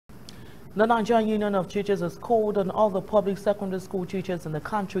The Nigerian Union of Teachers has called on all the public secondary school teachers in the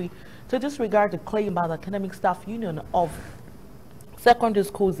country to disregard the claim by the Academic Staff Union of Secondary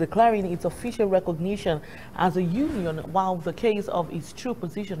Schools declaring its official recognition as a union while the case of its true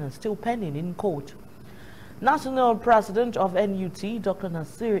position is still pending in court. National President of NUT, Dr.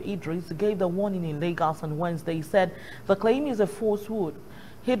 Nasir Idris, gave the warning in Lagos on Wednesday. He said the claim is a falsehood.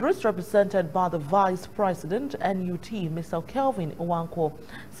 Idris, represented by the Vice President, NUT, Mr. Kelvin Nwankwo,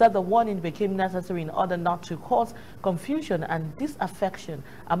 said the warning became necessary in order not to cause confusion and disaffection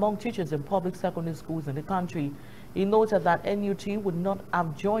among teachers in public secondary schools in the country. He noted that NUT would not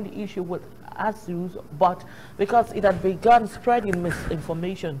have joined the issue with ASUS, but because it had begun spreading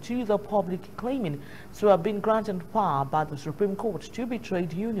misinformation to the public, claiming to have been granted power by the Supreme Court to be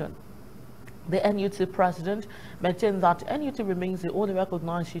trade union. The NUT president maintained that NUT remains the only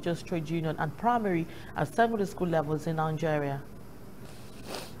recognized teachers trade union at primary and secondary school levels in Nigeria.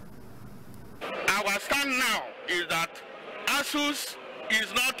 Our stand now is that ASUS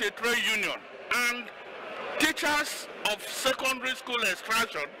is not a trade union, and teachers of secondary school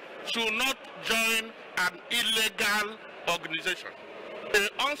extraction should not join an illegal organization. The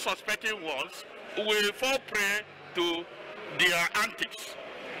unsuspecting ones will fall prey to their antics.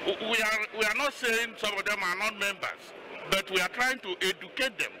 We are not saying some of them are not members, but we are trying to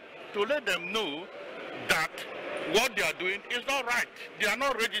educate them, to let them know that what they are doing is not right. They are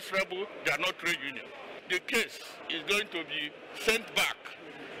not registrable, they are not trade union. The case is going to be sent back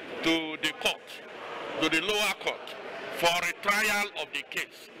to the court, to the lower court, for a trial of the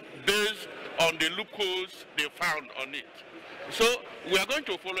case based on the loopholes they found on it. So we are going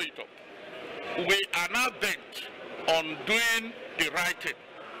to follow it up. We are now bent on doing the right thing.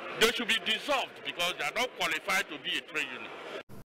 They should be dissolved because they are not qualified to be a trade union.